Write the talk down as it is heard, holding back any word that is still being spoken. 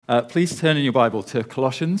Please turn in your Bible to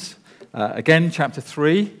Colossians, again, chapter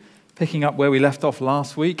 3, picking up where we left off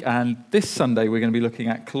last week. And this Sunday, we're going to be looking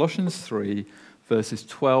at Colossians 3, verses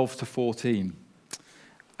 12 to 14.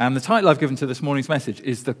 And the title I've given to this morning's message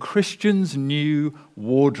is The Christian's New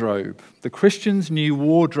Wardrobe. The Christian's New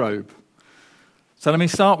Wardrobe. So let me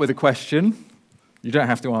start with a question. You don't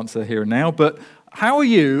have to answer here and now, but how are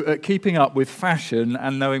you at keeping up with fashion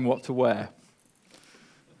and knowing what to wear?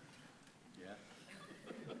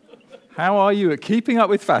 How are you at keeping up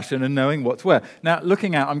with fashion and knowing what to wear? Now,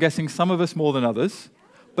 looking out, I'm guessing some of us more than others.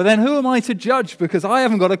 But then who am I to judge? Because I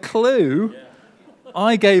haven't got a clue.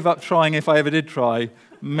 I gave up trying, if I ever did try,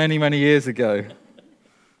 many, many years ago.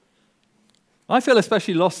 I feel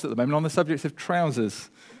especially lost at the moment on the subject of trousers.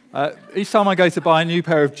 Each time I go to buy a new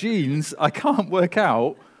pair of jeans, I can't work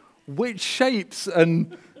out which shapes are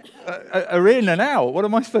in and out. What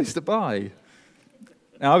am I supposed to buy?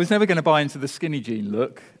 Now, I was never going to buy into the skinny jean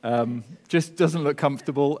look. Just doesn't look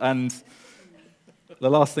comfortable, and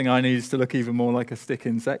the last thing I need is to look even more like a stick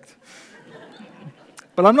insect.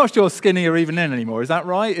 But I'm not sure skinny are even in anymore. Is that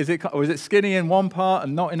right? Or is it skinny in one part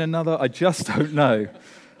and not in another? I just don't know.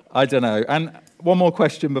 I don't know. And one more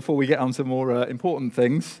question before we get on to more important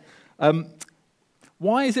things.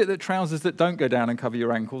 Why is it that trousers that don't go down and cover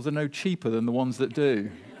your ankles are no cheaper than the ones that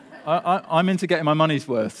do? I'm into getting my money's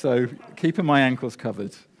worth, so keeping my ankles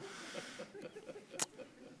covered.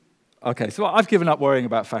 Okay, so I've given up worrying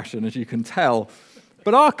about fashion, as you can tell.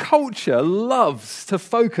 But our culture loves to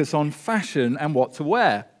focus on fashion and what to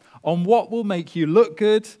wear, on what will make you look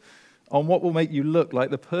good, on what will make you look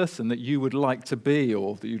like the person that you would like to be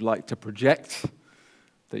or that you'd like to project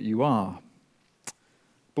that you are.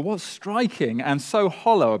 But what's striking and so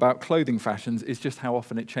hollow about clothing fashions is just how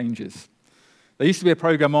often it changes. There used to be a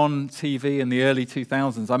program on TV in the early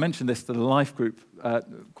 2000s. I mentioned this to the Life group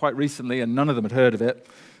quite recently, and none of them had heard of it,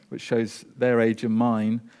 which shows their age and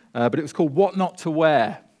mine. But it was called What Not to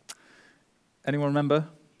Wear. Anyone remember?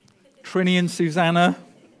 Trinny and Susanna?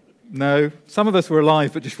 No. Some of us were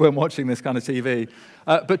alive but just weren't watching this kind of TV.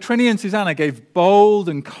 But Trinny and Susanna gave bold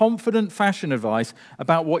and confident fashion advice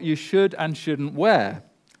about what you should and shouldn't wear,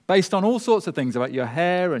 based on all sorts of things about your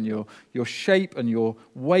hair and your shape and your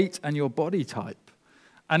weight and your body type.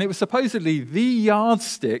 And it was supposedly the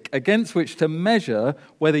yardstick against which to measure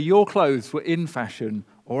whether your clothes were in fashion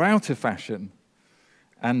or out of fashion.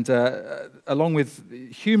 And along with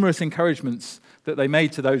humorous encouragements that they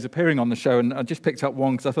made to those appearing on the show, and I just picked up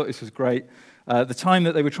one because I thought this was great, the time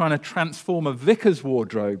that they were trying to transform a vicar's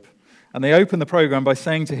wardrobe. And they opened the program by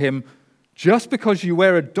saying to him, just because you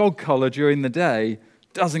wear a dog collar during the day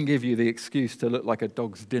doesn't give you the excuse to look like a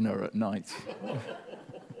dog's dinner at night.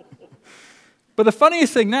 But the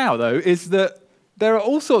funniest thing now, though, is that there are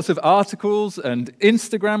all sorts of articles and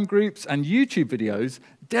Instagram groups and YouTube videos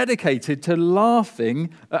dedicated to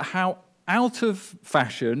laughing at how out of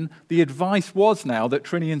fashion the advice was now that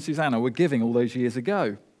Trinny and Susanna were giving all those years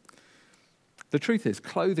ago. The truth is,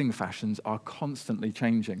 clothing fashions are constantly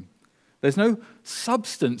changing. There's no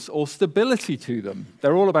substance or stability to them.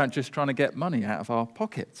 They're all about just trying to get money out of our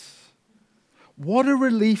pockets. What a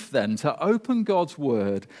relief, then, to open God's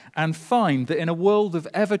Word and find that in a world of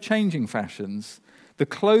ever-changing fashions, the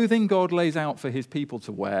clothing God lays out for his people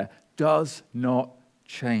to wear does not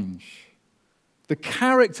change. The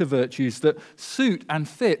character virtues that suit and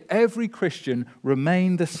fit every Christian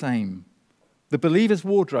remain the same. The believer's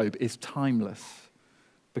wardrobe is timeless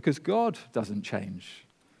because God doesn't change.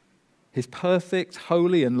 His perfect,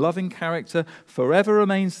 holy, and loving character forever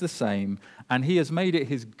remains the same, and he has made it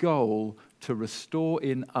his goal to restore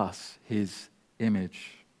in us his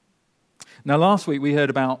image. Now, last week we heard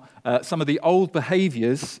about some of the old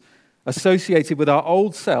behaviors associated with our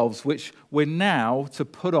old selves, which we're now to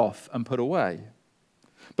put off and put away.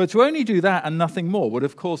 But to only do that and nothing more would,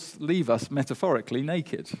 of course, leave us metaphorically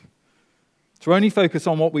naked. To only focus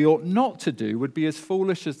on what we ought not to do would be as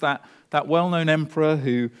foolish as that well-known emperor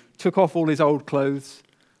who took off all his old clothes,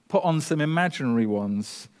 put on some imaginary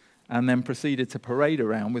ones, and then proceeded to parade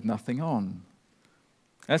around with nothing on.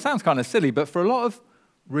 Now, it sounds kind of silly, but for a lot of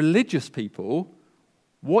religious people,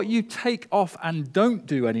 what you take off and don't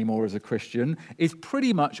do anymore as a Christian is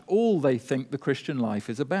pretty much all they think the Christian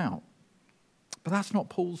life is about. But that's not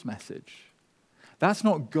Paul's message. That's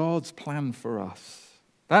not God's plan for us.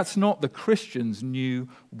 That's not the Christian's new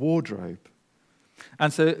wardrobe.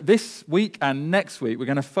 And so this week and next week, we're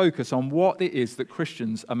going to focus on what it is that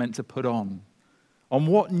Christians are meant to put on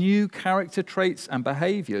what new character traits and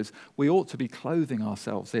behaviors we ought to be clothing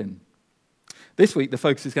ourselves in. This week, the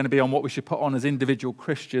focus is going to be on what we should put on as individual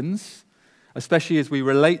Christians, especially as we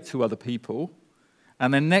relate to other people.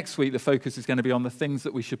 And then next week, the focus is going to be on the things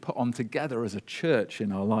that we should put on together as a church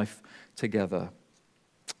in our life together.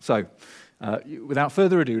 So, without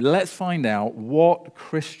further ado, let's find out what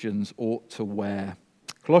Christians ought to wear.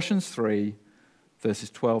 Colossians 3, verses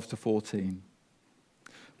 12 to 14.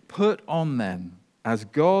 Put on then, as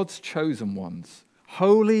God's chosen ones,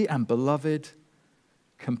 holy and beloved,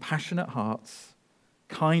 compassionate hearts,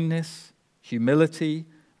 kindness, humility,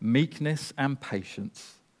 meekness, and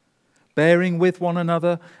patience, bearing with one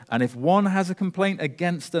another, and if one has a complaint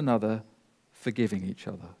against another, forgiving each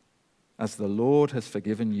other. As the Lord has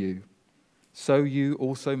forgiven you, so you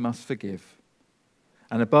also must forgive.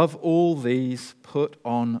 And above all these, put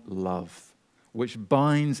on love, which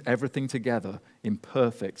binds everything together in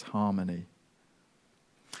perfect harmony.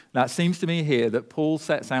 Now, it seems to me here that Paul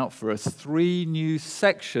sets out for us 3 new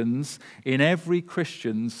sections in every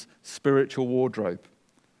Christian's spiritual wardrobe.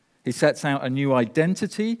 He sets out a new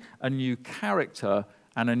identity, a new character,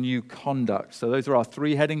 and a new conduct. So those are our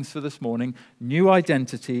 3 headings for this morning: new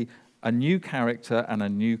identity, a new character, and a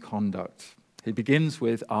new conduct. He begins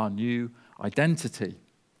with our new identity.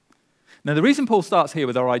 Now, the reason Paul starts here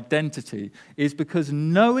with our identity is because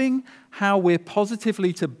knowing how we're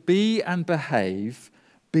positively to be and behave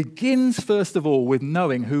begins, first of all, with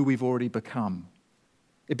knowing who we've already become.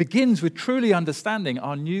 It begins with truly understanding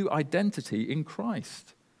our new identity in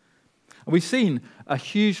Christ. And we've seen a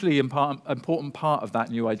hugely important part of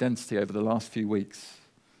that new identity over the last few weeks.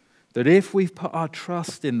 That if we've put our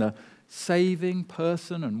trust in the saving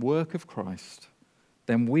person and work of Christ,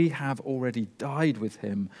 then we have already died with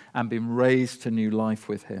him and been raised to new life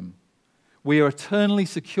with him. We are eternally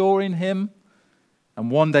secure in him,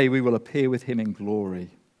 and one day we will appear with him in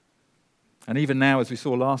glory. And even now, as we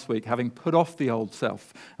saw last week, having put off the old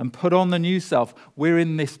self and put on the new self, we're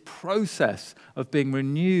in this process of being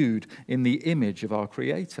renewed in the image of our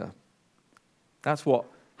Creator. That's what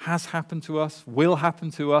has happened to us, will happen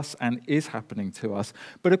to us, and is happening to us.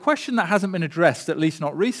 But a question that hasn't been addressed, at least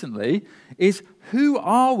not recently, is who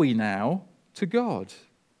are we now to God?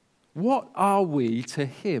 What are we to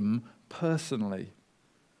him personally?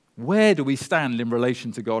 Where do we stand in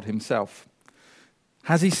relation to God himself?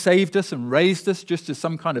 Has he saved us and raised us just as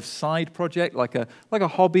some kind of side project, like a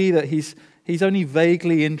hobby that he's only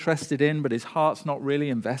vaguely interested in, but his heart's not really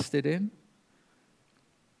invested in?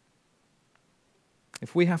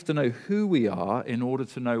 If we have to know who we are in order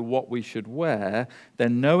to know what we should wear,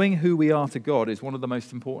 then knowing who we are to God is one of the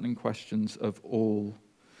most important questions of all.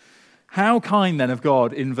 How kind then of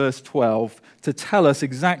God in verse 12 to tell us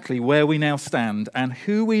exactly where we now stand and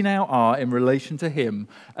who we now are in relation to him,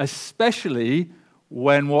 especially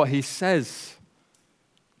when what he says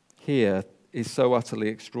here is so utterly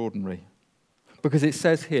extraordinary. Because it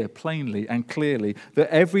says here plainly and clearly that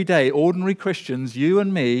every day ordinary Christians, you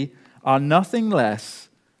and me, are nothing less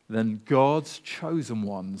than God's chosen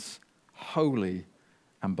ones, holy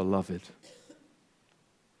and beloved.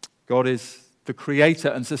 God is the creator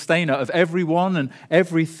and sustainer of everyone and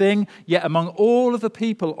everything, yet among all of the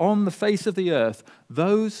people on the face of the earth,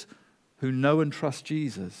 those who know and trust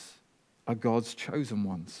Jesus are God's chosen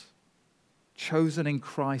ones, chosen in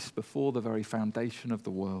Christ before the very foundation of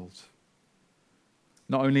the world.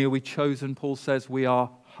 Not only are we chosen, Paul says, we are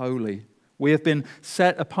holy. We have been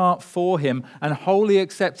set apart for him and wholly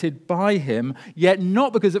accepted by him, yet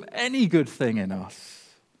not because of any good thing in us.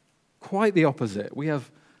 Quite the opposite. We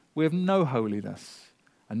have no holiness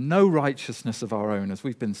and no righteousness of our own, as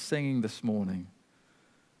we've been singing this morning.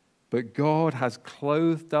 But God has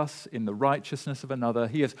clothed us in the righteousness of another.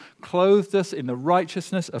 He has clothed us in the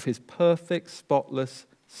righteousness of his perfect, spotless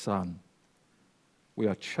Son. We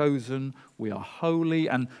are chosen, we are holy,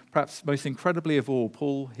 and perhaps most incredibly of all,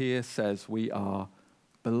 Paul here says we are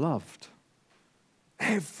beloved.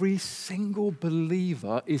 Every single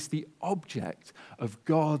believer is the object of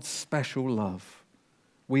God's special love.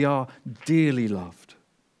 We are dearly loved.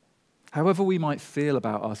 However we might feel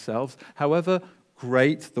about ourselves, however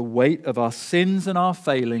great the weight of our sins and our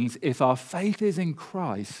failings, if our faith is in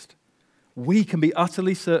Christ, we can be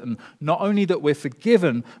utterly certain not only that we're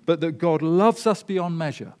forgiven, but that God loves us beyond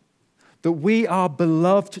measure, that we are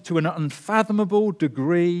beloved to an unfathomable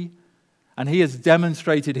degree, and he has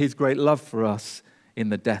demonstrated his great love for us in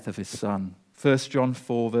the death of his Son. 1 John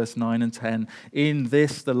 4, verse 9 and 10, in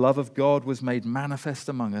this the love of God was made manifest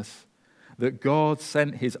among us, that God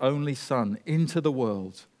sent his only Son into the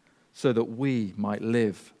world so that we might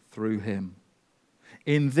live through him.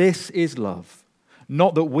 In this is love,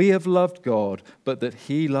 not that we have loved God, but that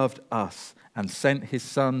he loved us and sent his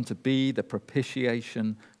Son to be the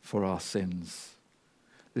propitiation for our sins.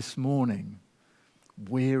 This morning,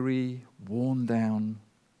 weary, worn down,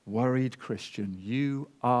 worried Christian, you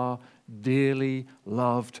are dearly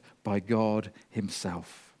loved by God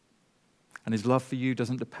himself. And his love for you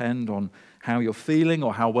doesn't depend on how you're feeling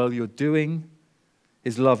or how well you're doing.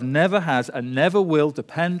 His love never has and never will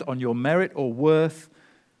depend on your merit or worth.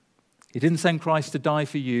 He didn't send Christ to die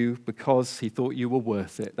for you because he thought you were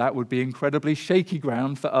worth it. That would be incredibly shaky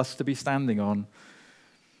ground for us to be standing on.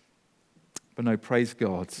 But no, praise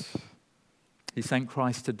God. He sent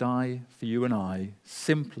Christ to die for you and I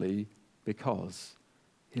simply because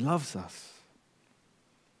he loves us.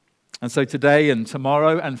 And so today and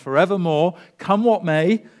tomorrow and forevermore, come what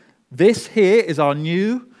may, this here is our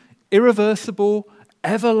new, irreversible,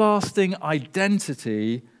 everlasting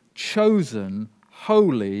identity, chosen,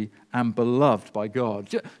 holy, and beloved by God.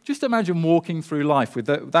 Just imagine walking through life with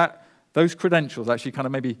those credentials actually kind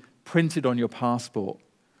of maybe printed on your passport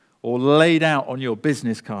or laid out on your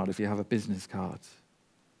business card if you have a business card.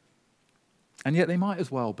 And yet they might as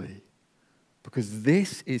well be, because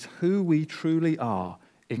this is who we truly are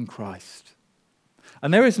in Christ.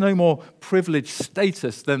 And there is no more privileged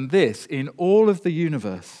status than this in all of the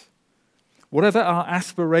universe. Whatever our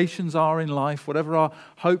aspirations are in life, whatever our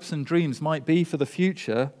hopes and dreams might be for the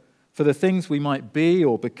future, for the things we might be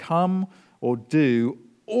or become or do,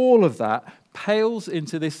 all of that pales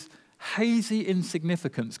into this hazy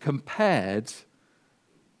insignificance compared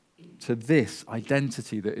to this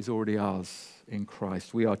identity that is already ours in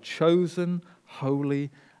Christ. We are chosen, holy,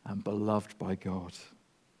 and beloved by God.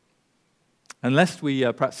 And lest we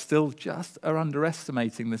perhaps still just are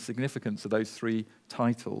underestimating the significance of those three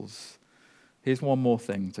titles, here's one more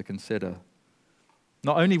thing to consider.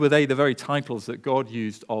 Not only were they the very titles that God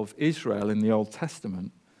used of Israel in the Old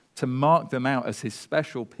Testament to mark them out as his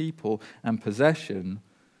special people and possession,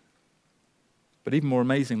 but even more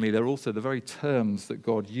amazingly, they're also the very terms that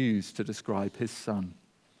God used to describe his Son.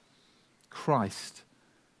 Christ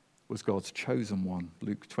was God's chosen one,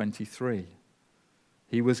 Luke 23.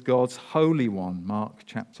 He was God's holy one, Mark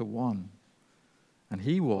chapter 1. And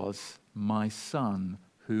he was my Son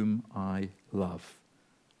whom I love,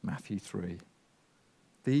 Matthew 3.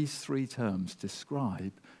 These three terms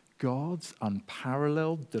describe God's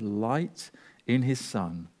unparalleled delight in his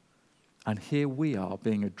Son. And here we are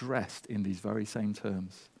being addressed in these very same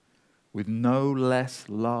terms, with no less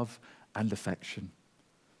love and affection.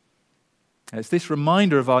 And it's this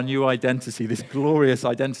reminder of our new identity, this glorious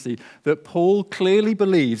identity, that Paul clearly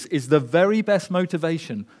believes is the very best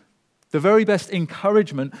motivation, the very best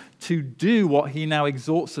encouragement to do what he now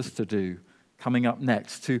exhorts us to do, coming up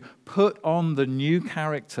next, to put on the new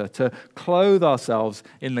character, to clothe ourselves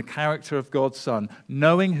in the character of God's Son,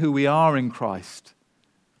 knowing who we are in Christ,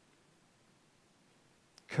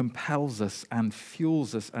 compels us and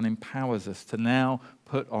fuels us and empowers us to now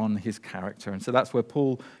put on his character. And so that's where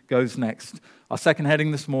Paul goes next. Our second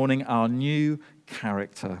heading this morning, our new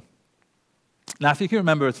character. Now, if you can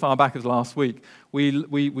remember as far back as last week,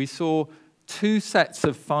 we saw two sets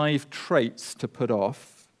of 5 traits to put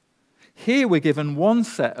off. Here we're given one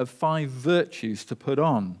set of 5 virtues to put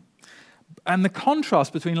on. And the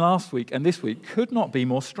contrast between last week and this week could not be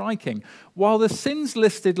more striking. While the sins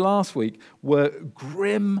listed last week were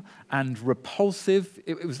grim and repulsive,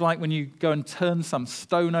 it was like when you go and turn some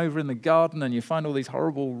stone over in the garden and you find all these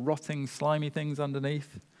horrible, rotting, slimy things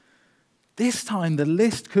underneath. This time, the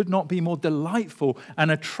list could not be more delightful and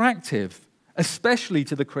attractive, especially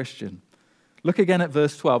to the Christian. Look again at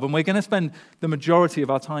verse 12, and we're going to spend the majority of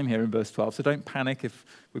our time here in verse 12, so don't panic if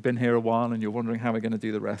we've been here a while and you're wondering how we're going to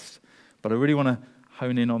do the rest. But I really want to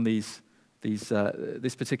hone in on this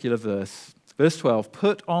particular verse. Verse 12,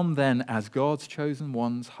 put on then as God's chosen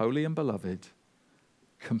ones, holy and beloved,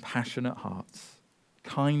 compassionate hearts,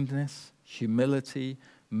 kindness, humility,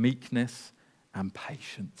 meekness, and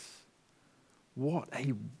patience. What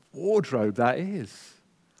a wardrobe that is.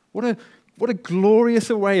 What a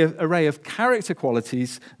glorious array of character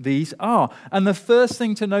qualities these are. And the first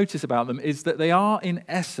thing to notice about them is that they are, in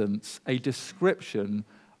essence, a description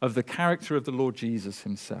of the character of the Lord Jesus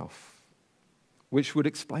himself, which would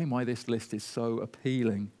explain why this list is so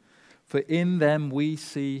appealing. For in them we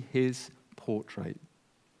see his portrait.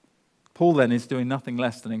 Paul then is doing nothing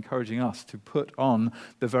less than encouraging us to put on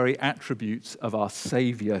the very attributes of our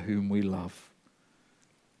Savior whom we love.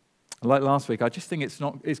 Like last week, I just think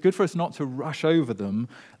it's good for us not to rush over them.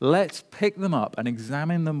 Let's pick them up and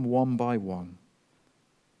examine them one by one.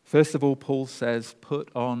 First of all, Paul says, put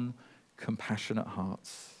on compassionate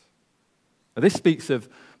hearts. Now, this speaks of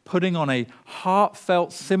putting on a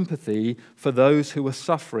heartfelt sympathy for those who are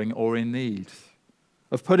suffering or in need,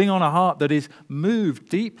 of putting on a heart that is moved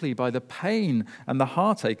deeply by the pain and the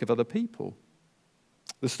heartache of other people.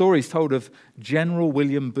 The story is told of General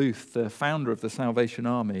William Booth, the founder of the Salvation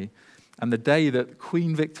Army, and the day that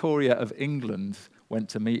Queen Victoria of England went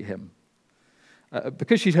to meet him.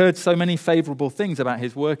 Because she'd heard so many favorable things about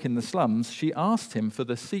his work in the slums, she asked him for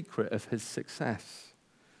the secret of his success.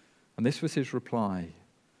 And this was his reply.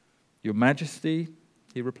 "Your Majesty,"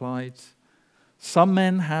 he replied, "some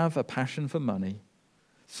men have a passion for money.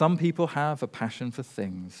 Some people have a passion for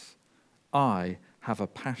things. I have a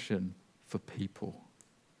passion for people."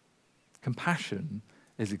 Compassion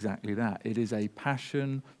is exactly that. It is a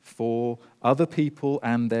passion for other people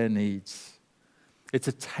and their needs. It's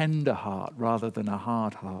a tender heart rather than a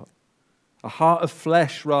hard heart. A heart of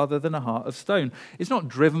flesh rather than a heart of stone. It's not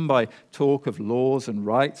driven by talk of laws and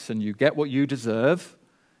rights and you get what you deserve.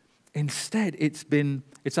 Instead,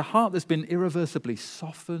 it's a heart that's been irreversibly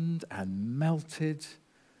softened and melted,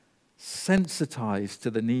 sensitized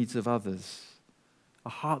to the needs of others. A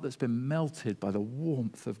heart that's been melted by the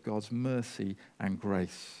warmth of God's mercy and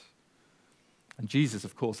grace. And Jesus,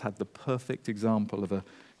 of course, had the perfect example of a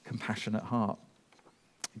compassionate heart.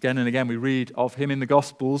 Again and again, we read of him in the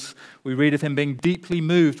Gospels. We read of him being deeply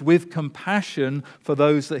moved with compassion for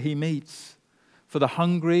those that he meets, for the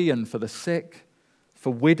hungry and for the sick,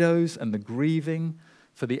 for widows and the grieving,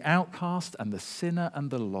 for the outcast and the sinner and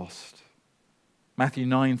the lost. Matthew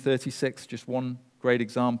 9:36, just one great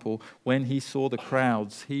example. When he saw the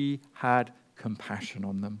crowds, he had compassion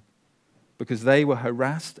on them because they were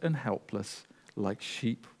harassed and helpless like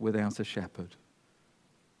sheep without a shepherd.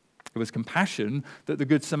 It was compassion that the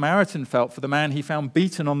Good Samaritan felt for the man he found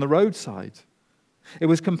beaten on the roadside. It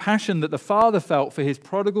was compassion that the father felt for his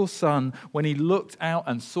prodigal son when he looked out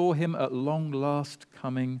and saw him at long last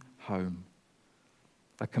coming home.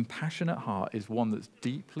 A compassionate heart is one that's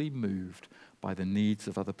deeply moved by the needs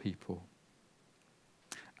of other people.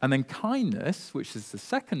 And then kindness, which is the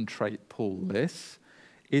second trait Paul lists,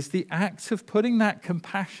 is the act of putting that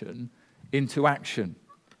compassion into action.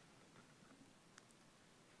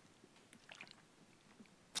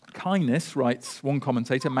 Kindness, writes one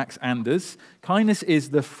commentator, Max Anders, kindness is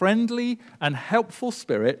the friendly and helpful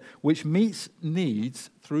spirit which meets needs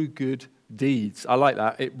through good deeds. I like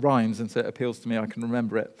that. It rhymes and so it appeals to me. I can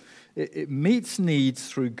remember it. It meets needs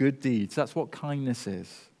through good deeds. That's what kindness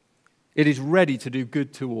is. It is ready to do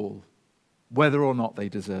good to all, whether or not they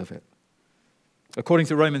deserve it. According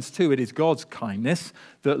to Romans 2, it is God's kindness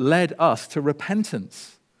that led us to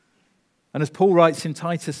repentance. And as Paul writes in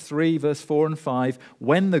Titus 3, verse 4 and 5,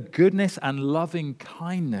 when the goodness and loving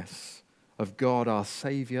kindness of God our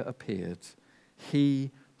Savior appeared,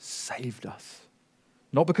 he saved us.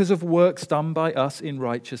 Not because of works done by us in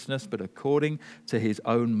righteousness, but according to his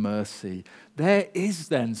own mercy. There is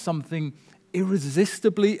then something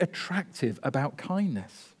irresistibly attractive about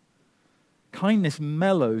kindness. Kindness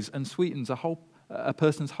mellows and sweetens a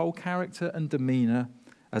person's whole character and demeanor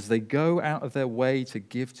as they go out of their way to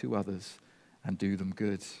give to others and do them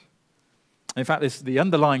good. In fact, the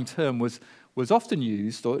underlying term was often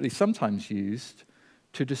used, or at least sometimes used,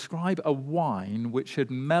 to describe a wine which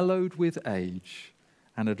had mellowed with age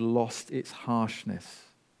and had lost its harshness.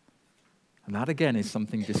 And that, again, is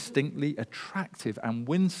something distinctly attractive and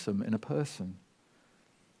winsome in a person.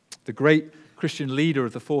 The great Christian leader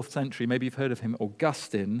of the 4th century, maybe you've heard of him,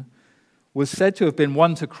 Augustine, was said to have been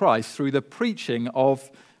won to Christ through the preaching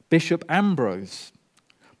of Bishop Ambrose.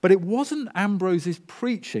 But it wasn't Ambrose's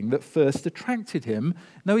preaching that first attracted him.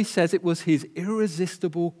 No, he says it was his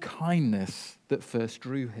irresistible kindness that first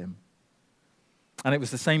drew him. And it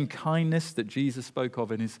was the same kindness that Jesus spoke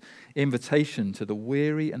of in his invitation to the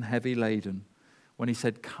weary and heavy laden when he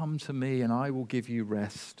said, "Come to me and I will give you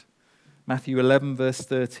rest." Matthew 11, verse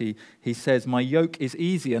 30, he says, "My yoke is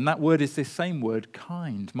easy," and that word is this same word,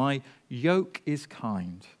 kind. "My yoke is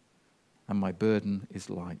kind, and my burden is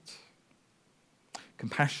light."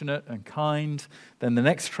 Compassionate and kind. Then the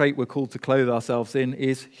next trait we're called to clothe ourselves in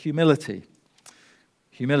is humility.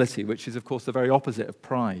 Humility, which is, of course, the very opposite of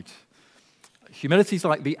pride. Humility is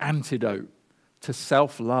like the antidote to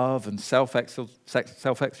self-love and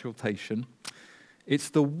self-exaltation. It's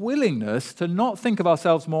the willingness to not think of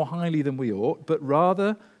ourselves more highly than we ought, but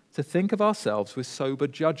rather to think of ourselves with sober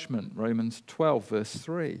judgment. Romans 12, verse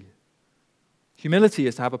 3. Humility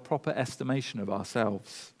is to have a proper estimation of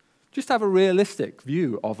ourselves. Just have a realistic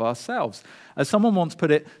view of ourselves. As someone once put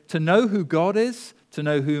it, to know who God is, to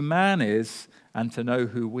know who man is, and to know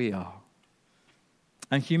who we are.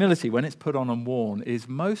 And humility, when it's put on and worn, is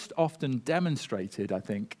most often demonstrated, I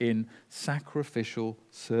think, in sacrificial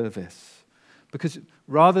service. Because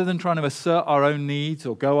rather than trying to assert our own needs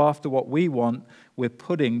or go after what we want, we're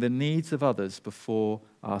putting the needs of others before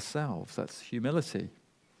ourselves. That's humility.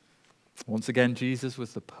 Once again, Jesus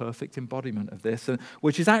was the perfect embodiment of this,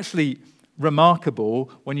 which is actually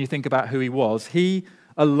remarkable when you think about who he was. He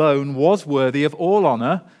alone was worthy of all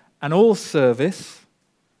honor and all service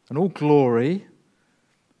and all glory.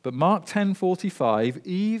 But Mark 10:45,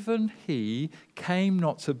 even he came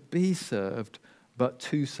not to be served, but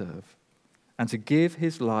to serve, and to give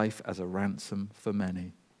his life as a ransom for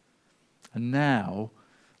many. And now,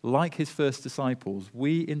 like his first disciples,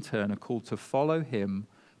 we in turn are called to follow him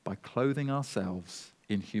by clothing ourselves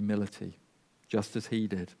in humility, just as he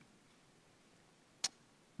did.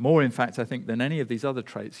 More, in fact, I think, than any of these other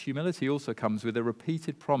traits, humility also comes with a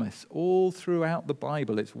repeated promise. All throughout the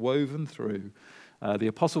Bible, it's woven through. The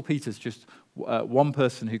Apostle Peter's just one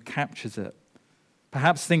person who captures it.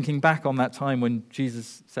 Perhaps thinking back on that time when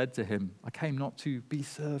Jesus said to him, I came not to be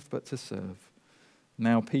served, but to serve.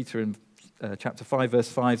 Now Peter in chapter 5, verse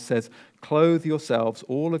 5 says, clothe yourselves,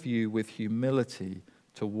 all of you, with humility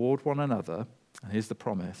toward one another. And here's the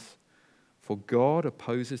promise. For God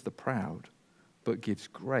opposes the proud, but gives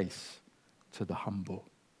grace to the humble.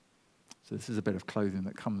 So this is a bit of clothing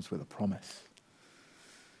that comes with a promise.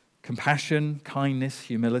 Compassion, kindness,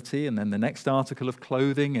 humility, and then the next article of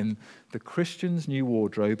clothing in the Christian's new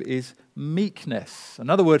wardrobe is meekness.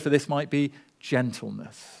 Another word for this might be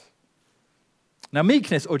gentleness. Now,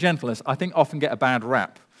 meekness or gentleness, I think, often get a bad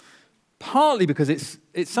rap, partly because it's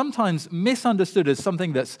sometimes misunderstood as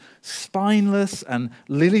something that's spineless and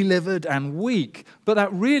lily-livered and weak, but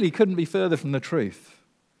that really couldn't be further from the truth.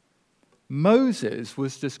 Moses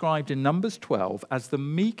was described in Numbers 12 as the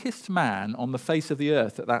meekest man on the face of the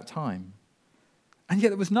earth at that time. And yet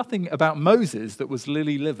there was nothing about Moses that was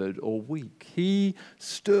lily-livered or weak. He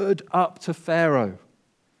stood up to Pharaoh.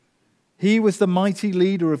 He was the mighty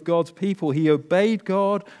leader of God's people. He obeyed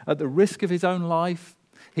God at the risk of his own life.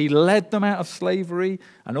 He led them out of slavery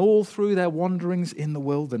and all through their wanderings in the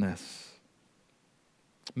wilderness.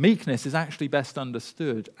 Meekness is actually best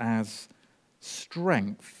understood as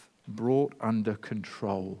strength brought under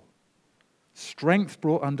control. Strength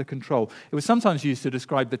brought under control. It was sometimes used to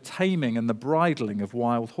describe the taming and the bridling of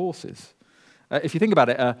wild horses. If you think about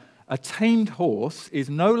it, a tamed horse is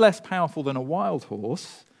no less powerful than a wild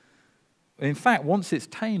horse. In fact, once it's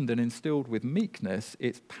tamed and instilled with meekness,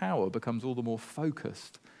 its power becomes all the more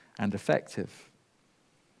focused and effective.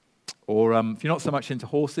 Or if you're not so much into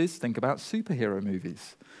horses, think about superhero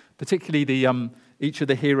movies, particularly each of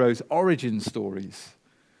the heroes' origin stories.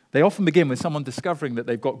 They often begin with someone discovering that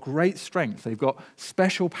they've got great strength, they've got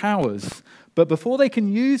special powers, but before they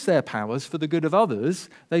can use their powers for the good of others,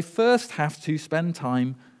 they first have to spend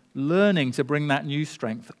time learning to bring that new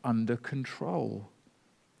strength under control.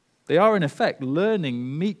 They are, in effect,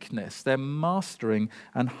 learning meekness. They're mastering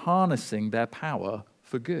and harnessing their power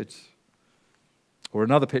for good. Or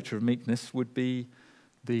another picture of meekness would be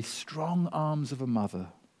the strong arms of a mother,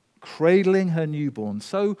 cradling her newborn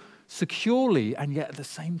so securely and yet at the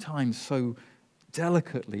same time so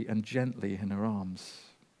delicately and gently in her arms.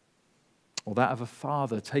 Or that of a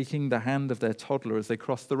father taking the hand of their toddler as they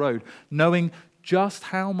cross the road, knowing just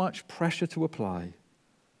how much pressure to apply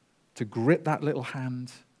to grip that little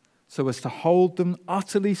hand so as to hold them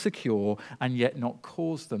utterly secure and yet not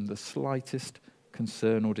cause them the slightest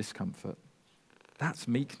concern or discomfort. That's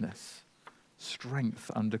meekness, strength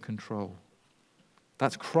under control.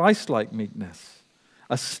 That's Christ-like meekness,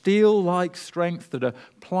 a steel-like strength that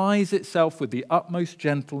applies itself with the utmost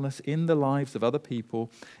gentleness in the lives of other people,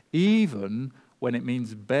 even when it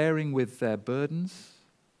means bearing their burdens,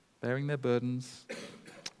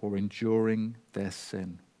 or enduring their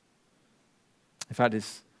sin. In fact,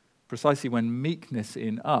 it's precisely when meekness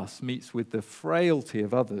in us meets with the frailty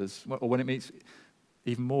of others, or when it meets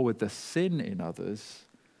even more with the sin in others,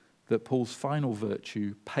 that Paul's final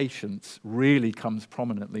virtue, patience, really comes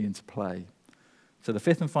prominently into play. So the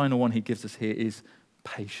fifth and final one he gives us here is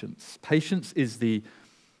patience. Patience is the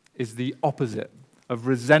opposite of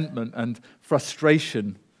resentment and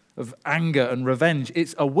frustration, of anger and revenge.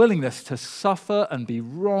 It's a willingness to suffer and be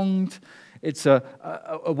wronged. It's a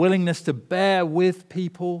willingness to bear with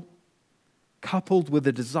people, coupled with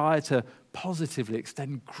a desire to positively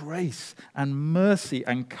extend grace and mercy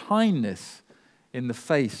and kindness in the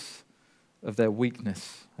face of their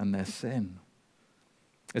weakness and their sin.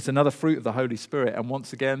 It's another fruit of the Holy Spirit. And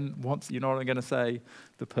once again, you know what I'm going to say,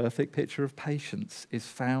 the perfect picture of patience is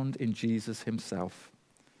found in Jesus himself.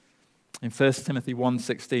 In 1 Timothy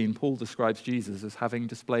 1:16, Paul describes Jesus as having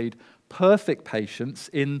displayed perfect patience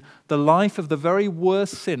in the life of the very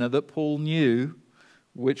worst sinner that Paul knew,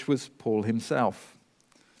 which was Paul himself.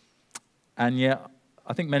 And yet,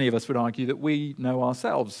 I think many of us would argue that we know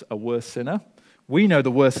ourselves a worse sinner. We know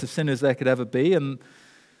the worst of sinners there could ever be, and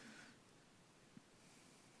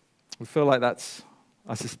We feel like that's,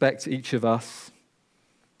 I suspect, each of us.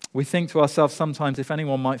 We think to ourselves sometimes if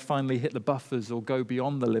anyone might finally hit the buffers or go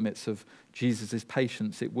beyond the limits of Jesus'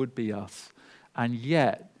 patience, it would be us. And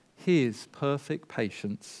yet, his perfect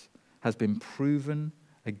patience has been proven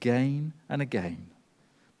again and again,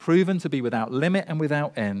 proven to be without limit and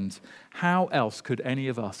without end. How else could any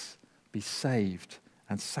of us be saved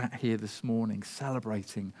and sat here this morning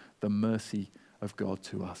celebrating the mercy of God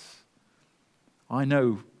to us? I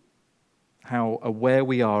know how aware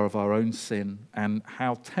we are of our own sin and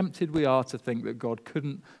how tempted we are to think that God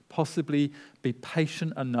couldn't possibly be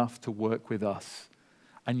patient enough to work with us.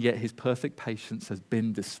 And yet his perfect patience has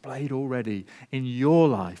been displayed already in your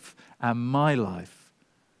life and my life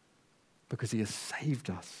because he has saved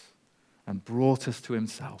us and brought us to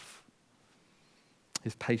himself.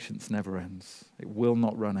 His patience never ends. It will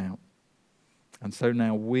not run out. And so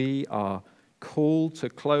now we are called to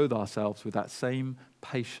clothe ourselves with that same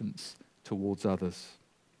patience towards others.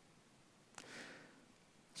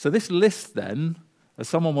 So this list then, as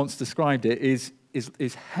someone once described it, is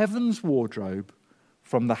heaven's wardrobe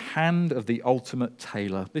from the hand of the ultimate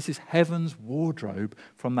tailor. This is heaven's wardrobe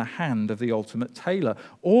from the hand of the ultimate tailor.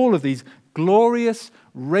 All of these glorious,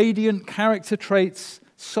 radiant character traits,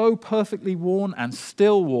 so perfectly worn and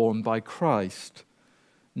still worn by Christ,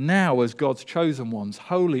 now as God's chosen ones,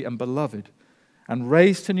 holy and beloved, and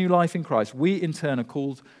raised to new life in Christ, we in turn are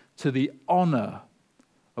called to the honor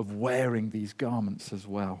of wearing these garments as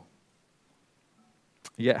well.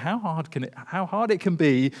 Yet how hard it can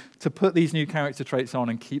be to put these new character traits on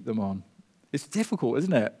and keep them on. It's difficult,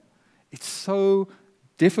 isn't it? It's so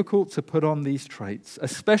difficult to put on these traits,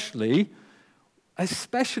 especially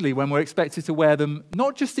when we're expected to wear them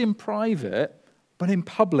not just in private, but in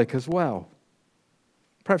public as well.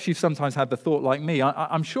 Perhaps you've sometimes had the thought like me,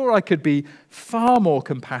 I'm sure I could be far more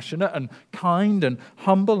compassionate and kind and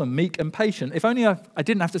humble and meek and patient if only I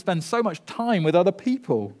didn't have to spend so much time with other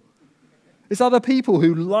people. It's other people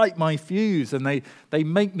who light my fuse and they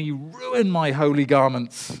make me ruin my holy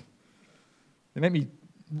garments. They make me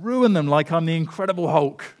ruin them like I'm the Incredible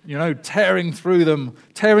Hulk, tearing through them,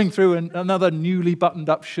 tearing through another newly buttoned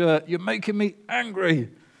up shirt. You're making me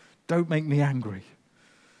angry. Don't make me angry.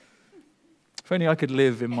 If only I could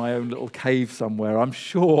live in my own little cave somewhere, I'm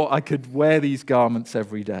sure I could wear these garments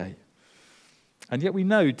every day. And yet we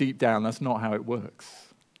know deep down that's not how it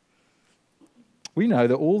works. We know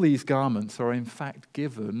that all these garments are in fact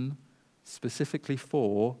given specifically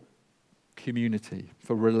for community,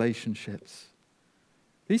 for relationships.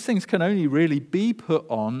 These things can only really be put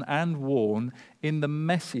on and worn in the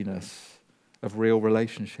messiness of real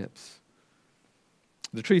relationships.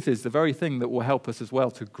 The truth is, the very thing that will help us as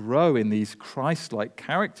well to grow in these Christ-like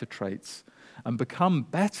character traits and become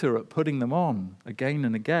better at putting them on again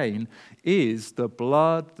and again is the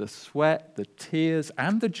blood, the sweat, the tears,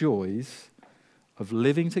 and the joys of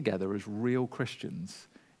living together as real Christians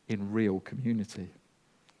in real community.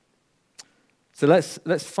 So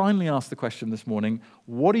let's finally ask the question this morning,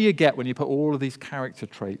 what do you get when you put all of these character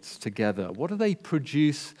traits together? What do they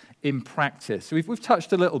produce in practice? So we've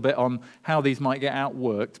touched a little bit on how these might get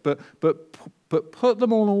outworked, but put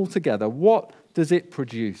them all together, what does it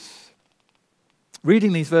produce?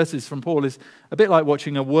 Reading these verses from Paul is a bit like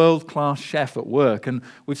watching a world-class chef at work, and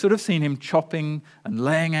we've sort of seen him chopping and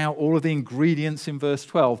laying out all of the ingredients in verse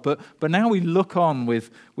 12, but now we look on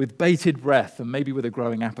with bated breath and maybe with a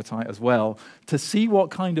growing appetite as well to see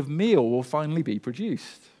what kind of meal will finally be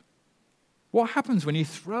produced. What happens when you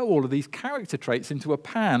throw all of these character traits into a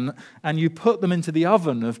pan and you put them into the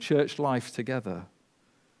oven of church life together?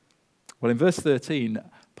 Well, in verse 13,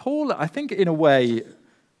 Paul, I think in a way,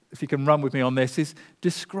 if you can run with me on this, is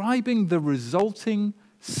describing the resulting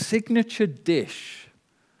signature dish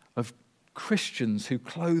of Christians who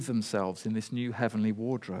clothe themselves in this new heavenly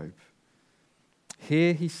wardrobe.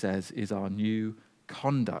 Here, he says, is our new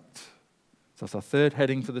conduct. So that's our third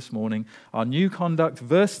heading for this morning. Our new conduct,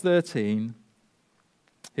 verse 13.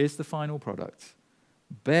 Here's the final product.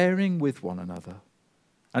 Bearing with one another.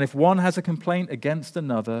 And if one has a complaint against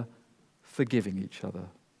another, forgiving each other.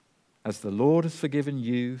 As the Lord has forgiven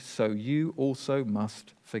you, so you also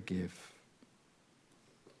must forgive.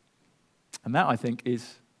 And that, I think,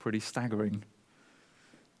 is pretty staggering.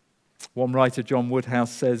 One writer, John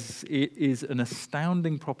Woodhouse, says it is an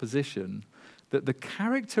astounding proposition that the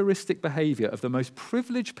characteristic behavior of the most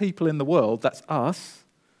privileged people in the world, that's us,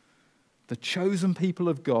 the chosen people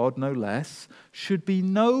of God, no less, should be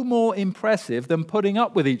no more impressive than putting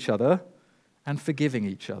up with each other and forgiving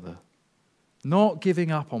each other. Not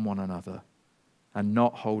giving up on one another and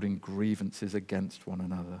not holding grievances against one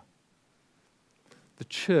another. The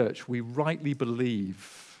church, we rightly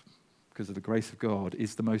believe, because of the grace of God,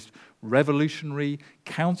 is the most revolutionary,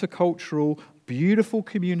 countercultural, beautiful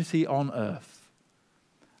community on earth.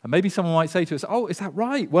 And maybe someone might say to us, oh, is that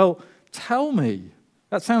right? Well, tell me.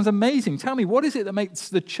 That sounds amazing. Tell me, what is it that makes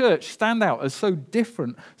the church stand out as so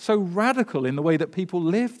different, so radical in the way that people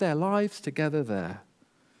live their lives together there?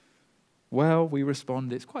 Well, we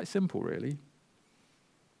respond, it's quite simple, really.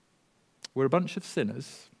 We're a bunch of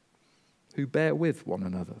sinners who bear with one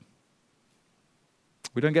another.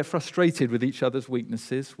 We don't get frustrated with each other's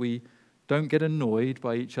weaknesses. We don't get annoyed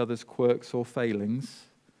by each other's quirks or failings.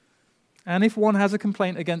 And if one has a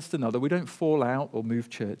complaint against another, we don't fall out or move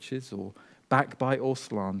churches or backbite or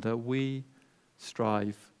slander. We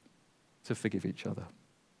strive to forgive each other.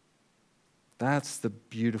 That's the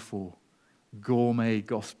beautiful gourmet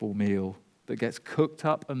gospel meal that gets cooked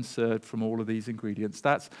up and served from all of these ingredients.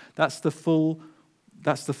 That's the full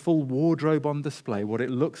wardrobe on display, what it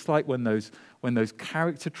looks like when those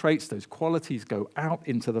character traits, those qualities go out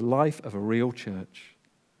into the life of a real church.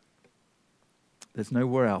 There's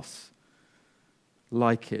nowhere else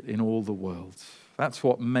like it in all the world. That's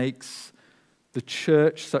what makes the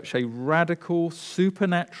church such a radical,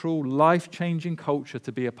 supernatural, life-changing culture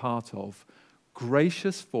to be a part of.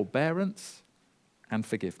 Gracious forbearance and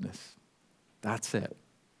forgiveness. That's it.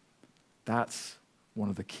 That's one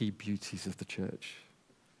of the key beauties of the church.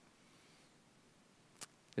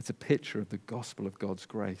 It's a picture of the gospel of God's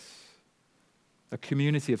grace. A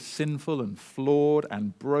community of sinful and flawed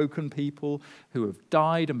and broken people who have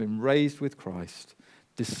died and been raised with Christ,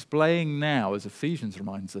 displaying now, as Ephesians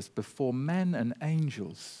reminds us, before men and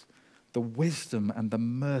angels, the wisdom and the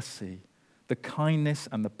mercy, the kindness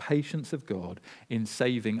and the patience of God in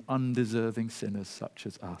saving undeserving sinners such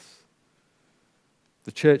as us.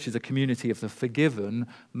 The church is a community of the forgiven,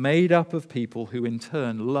 made up of people who in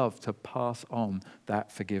turn love to pass on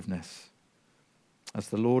that forgiveness. As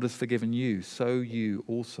the Lord has forgiven you, so you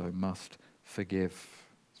also must forgive.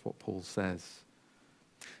 That's what Paul says.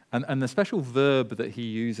 And the special verb that he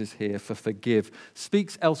uses here for forgive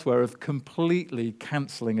speaks elsewhere of completely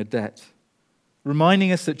cancelling a debt,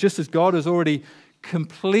 reminding us that just as God has already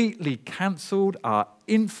completely cancelled our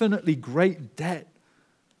infinitely great debt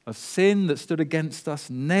of sin that stood against us,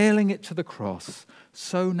 nailing it to the cross,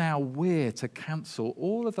 so now we're to cancel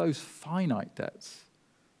all of those finite debts,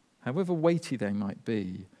 however weighty they might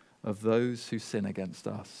be, of those who sin against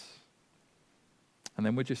us. And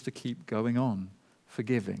then we're just to keep going on,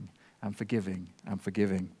 forgiving and forgiving and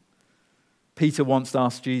forgiving. Peter once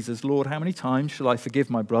asked Jesus, Lord, how many times shall I forgive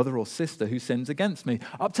my brother or sister who sins against me?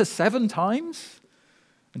 Up to 7 times?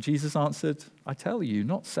 And Jesus answered, I tell you,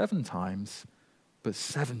 not 7 times, but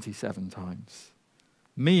 77 times.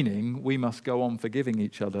 Meaning we must go on forgiving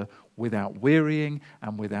each other without wearying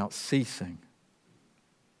and without ceasing.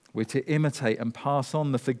 We're to imitate and pass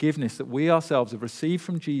on the forgiveness that we ourselves have received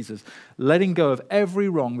from Jesus, letting go of every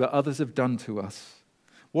wrong that others have done to us.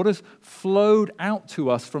 What has flowed out to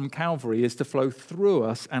us from Calvary is to flow through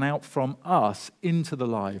us and out from us into the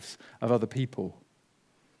lives of other people.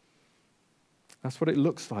 That's what it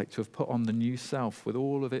looks like to have put on the new self with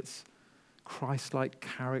all of its Christ-like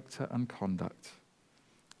character and conduct.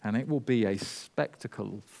 And it will be a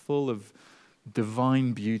spectacle full of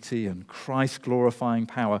divine beauty and Christ-glorifying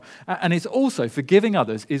power. And it's also, forgiving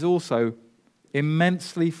others is also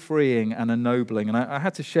immensely freeing and ennobling. And I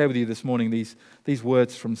had to share with you this morning these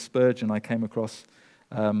words from Spurgeon I came across.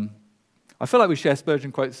 I feel like we share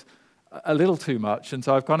Spurgeon quotes a little too much, and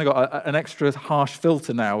so I've kind of got an extra harsh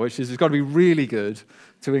filter now, which is it's got to be really good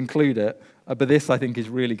to include it. But this, I think, is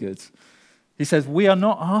really good. He says, we are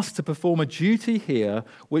not asked to perform a duty here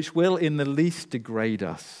which will in the least degrade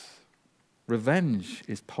us. Revenge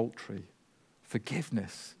is paltry.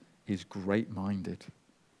 Forgiveness is great-minded.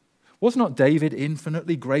 Was not David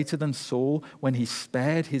infinitely greater than Saul when he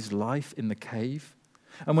spared his life in the cave?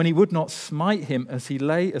 And when he would not smite him as he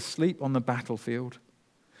lay asleep on the battlefield?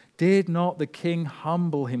 Did not the king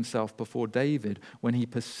humble himself before David when he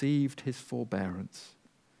perceived his forbearance?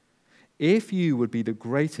 If you would be the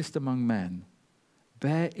greatest among men,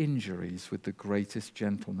 bear injuries with the greatest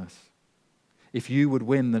gentleness. If you would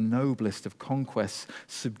win the noblest of conquests,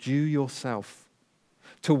 subdue yourself.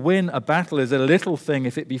 To win a battle is a little thing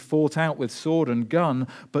if it be fought out with sword and gun,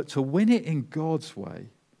 but to win it in God's way,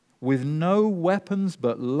 with no weapons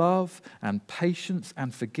but love and patience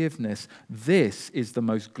and forgiveness, this is the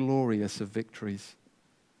most glorious of victories.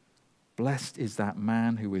 Blessed is that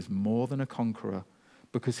man who is more than a conqueror,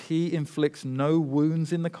 because he inflicts no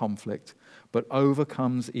wounds in the conflict, but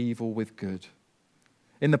overcomes evil with good.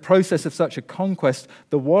 In the process of such a conquest,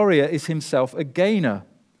 the warrior is himself a gainer,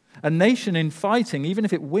 A nation in fighting, even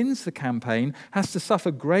if it wins the campaign, has to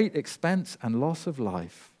suffer great expense and loss of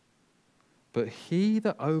life. But he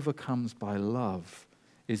that overcomes by love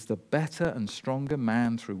is the better and stronger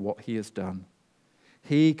man through what he has done.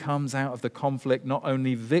 He comes out of the conflict not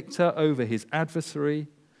only victor over his adversary,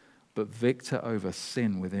 but victor over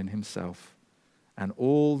sin within himself, and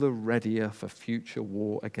all the readier for future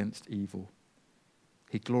war against evil.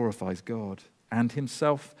 He glorifies God, and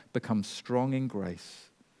himself becomes strong in grace.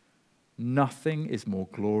 Nothing is more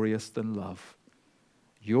glorious than love.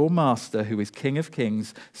 Your master, who is King of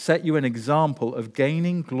Kings, set you an example of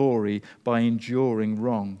gaining glory by enduring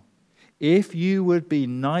wrong. If you would be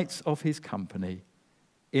knights of his company,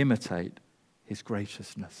 imitate his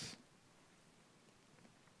graciousness.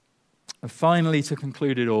 And finally, to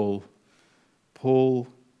conclude it all, Paul,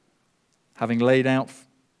 having laid out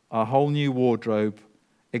our whole new wardrobe,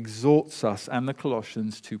 exhorts us and the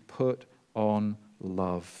Colossians to put on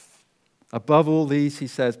love. Above all these, he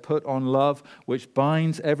says, put on love, which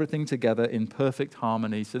binds everything together in perfect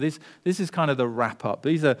harmony. So this is kind of the wrap-up.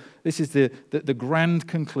 This is the grand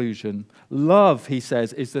conclusion. Love, he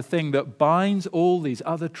says, is the thing that binds all these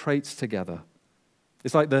other traits together.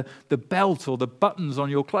 It's like the belt or the buttons on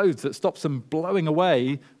your clothes that stops them blowing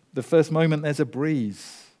away the first moment there's a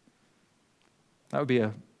breeze. That would be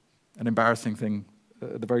an embarrassing thing,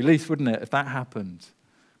 at the very least, wouldn't it, if that happened?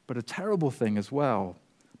 But a terrible thing as well.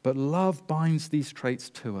 But love binds these traits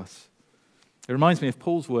to us. It reminds me of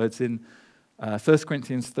Paul's words in 1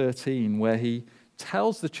 Corinthians 13, where he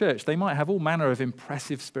tells the church they might have all manner of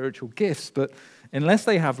impressive spiritual gifts, but unless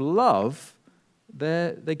they have love,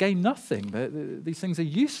 they gain nothing. These things are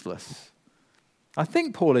useless. I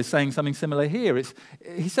think Paul is saying something similar here.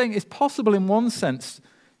 He's saying it's possible in one sense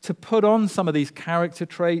to put on some of these character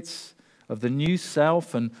traits of the new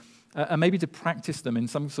self and maybe to practice them in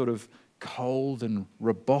some sort of cold and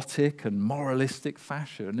robotic and moralistic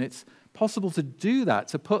fashion. It's possible to do that,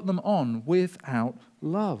 to put them on without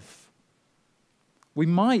love. We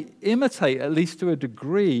might imitate, at least to a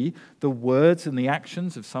degree, the words and the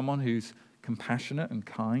actions of someone who's compassionate and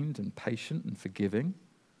kind and patient and forgiving.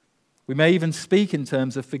 We may even speak in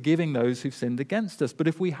terms of forgiving those who've sinned against us. But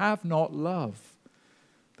if we have not love,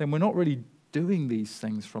 then we're not really doing these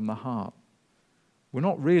things from the heart. We're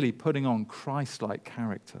not really putting on Christ-like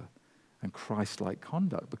character and Christ-like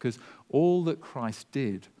conduct, because all that Christ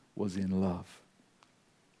did was in love.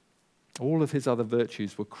 All of his other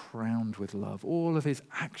virtues were crowned with love. All of his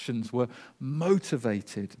actions were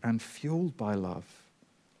motivated and fueled by love.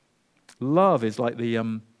 Love is like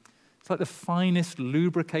the finest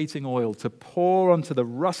lubricating oil to pour onto the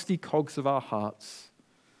rusty cogs of our hearts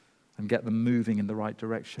and get them moving in the right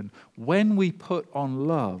direction. When we put on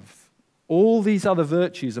love, all these other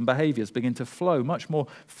virtues and behaviors begin to flow much more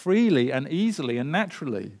freely and easily and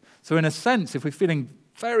naturally. So in a sense, if we're feeling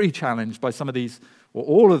very challenged by some of these, or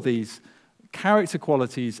all of these character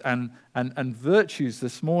qualities and virtues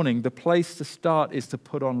this morning, the place to start is to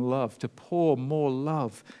put on love, to pour more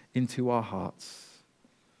love into our hearts.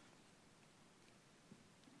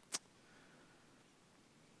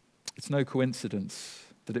 It's no coincidence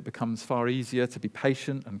that it becomes far easier to be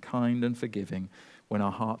patient and kind and forgiving when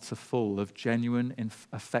our hearts are full of genuine,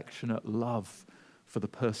 affectionate love for the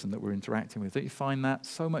person that we're interacting with. Don't you find that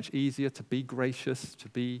so much easier to be gracious, to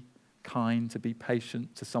be kind, to be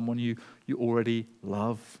patient to someone you already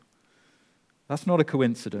love? That's not a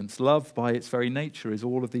coincidence. Love, by its very nature, is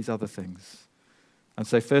all of these other things. And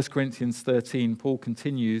so 1 Corinthians 13, Paul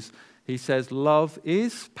continues, he says, love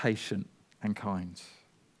is patient and kind.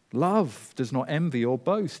 Love does not envy or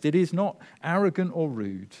boast. It is not arrogant or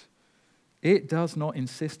rude. It does not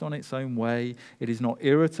insist on its own way. It is not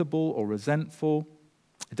irritable or resentful.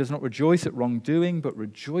 It does not rejoice at wrongdoing, but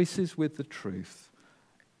rejoices with the truth.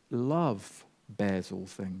 Love bears all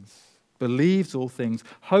things, believes all things,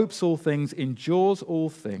 hopes all things, endures all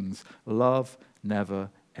things. Love never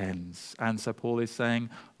ends. And so Paul is saying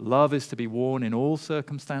love is to be worn in all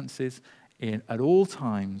circumstances, at all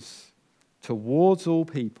times, towards all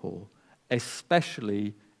people,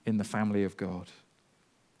 especially in the family of God.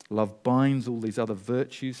 Love binds all these other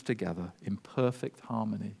virtues together in perfect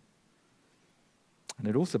harmony. And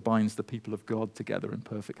it also binds the people of God together in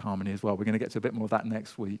perfect harmony as well. We're going to get to a bit more of that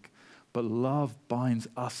next week. But love binds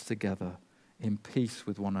us together in peace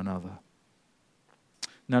with one another.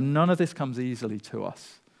 Now, none of this comes easily to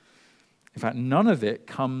us. In fact, none of it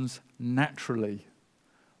comes naturally.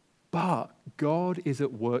 But God is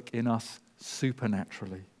at work in us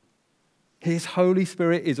supernaturally. His Holy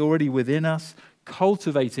Spirit is already within us,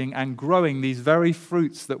 cultivating and growing these very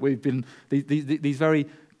fruits that we've been, these very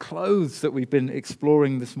clothes that we've been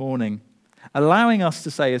exploring this morning. allowing us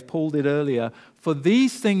to say, as Paul did earlier, for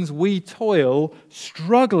these things we toil,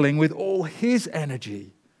 struggling with all his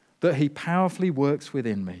energy that he powerfully works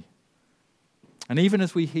within me. And even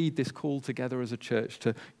as we heed this call together as a church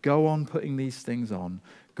to go on putting these things on,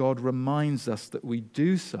 God reminds us that we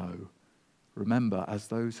do so, remember, as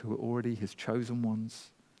those who are already his chosen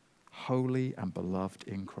ones, holy and beloved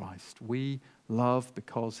in Christ. We love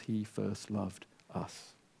because he first loved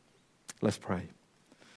us. Let's pray.